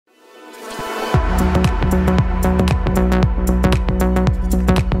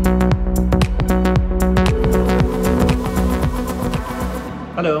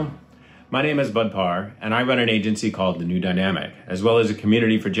Hello, my name is Bud Parr, and I run an agency called The New Dynamic, as well as a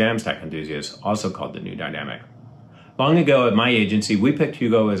community for Jamstack enthusiasts, also called The New Dynamic. Long ago at my agency, we picked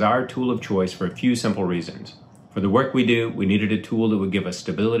Hugo as our tool of choice for a few simple reasons. For the work we do, we needed a tool that would give us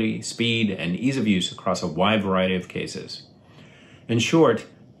stability, speed, and ease of use across a wide variety of cases. In short,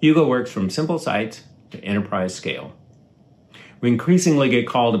 Hugo works from simple sites to enterprise scale. We increasingly get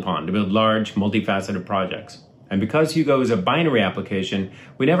called upon to build large, multifaceted projects. And because Hugo is a binary application,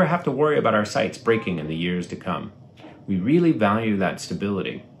 we never have to worry about our sites breaking in the years to come. We really value that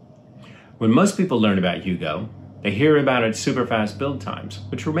stability. When most people learn about Hugo, they hear about its super fast build times,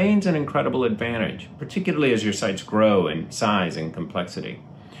 which remains an incredible advantage, particularly as your sites grow in size and complexity.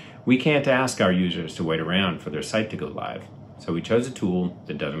 We can't ask our users to wait around for their site to go live, so we chose a tool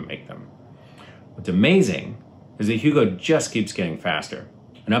that doesn't make them. What's amazing is that Hugo just keeps getting faster.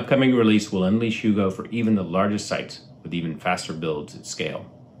 An upcoming release will unleash Hugo for even the largest sites with even faster builds at scale.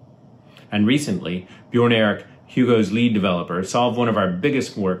 And recently, Bjorn Erik, Hugo's lead developer, solved one of our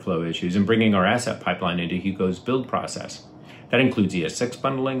biggest workflow issues in bringing our asset pipeline into Hugo's build process. That includes ES6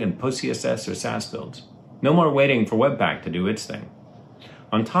 bundling and post-CSS or SaaS builds. No more waiting for Webpack to do its thing.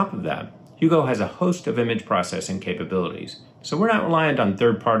 On top of that, Hugo has a host of image processing capabilities, so we're not reliant on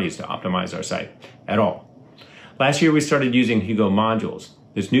third parties to optimize our site at all. Last year, we started using Hugo modules.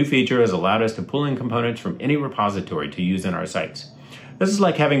 This new feature has allowed us to pull in components from any repository to use in our sites. This is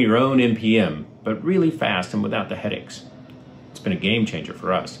like having your own NPM, but really fast and without the headaches. It's been a game changer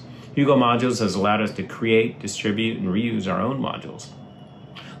for us. Hugo modules has allowed us to create, distribute, and reuse our own modules.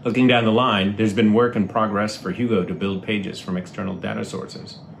 Looking down the line, there's been work in progress for Hugo to build pages from external data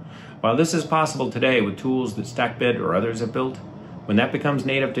sources. While this is possible today with tools that StackBit or others have built, when that becomes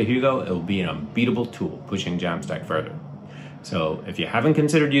native to Hugo, it will be an unbeatable tool pushing Jamstack further. So if you haven't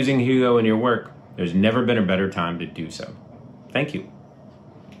considered using Hugo in your work, there's never been a better time to do so. Thank you.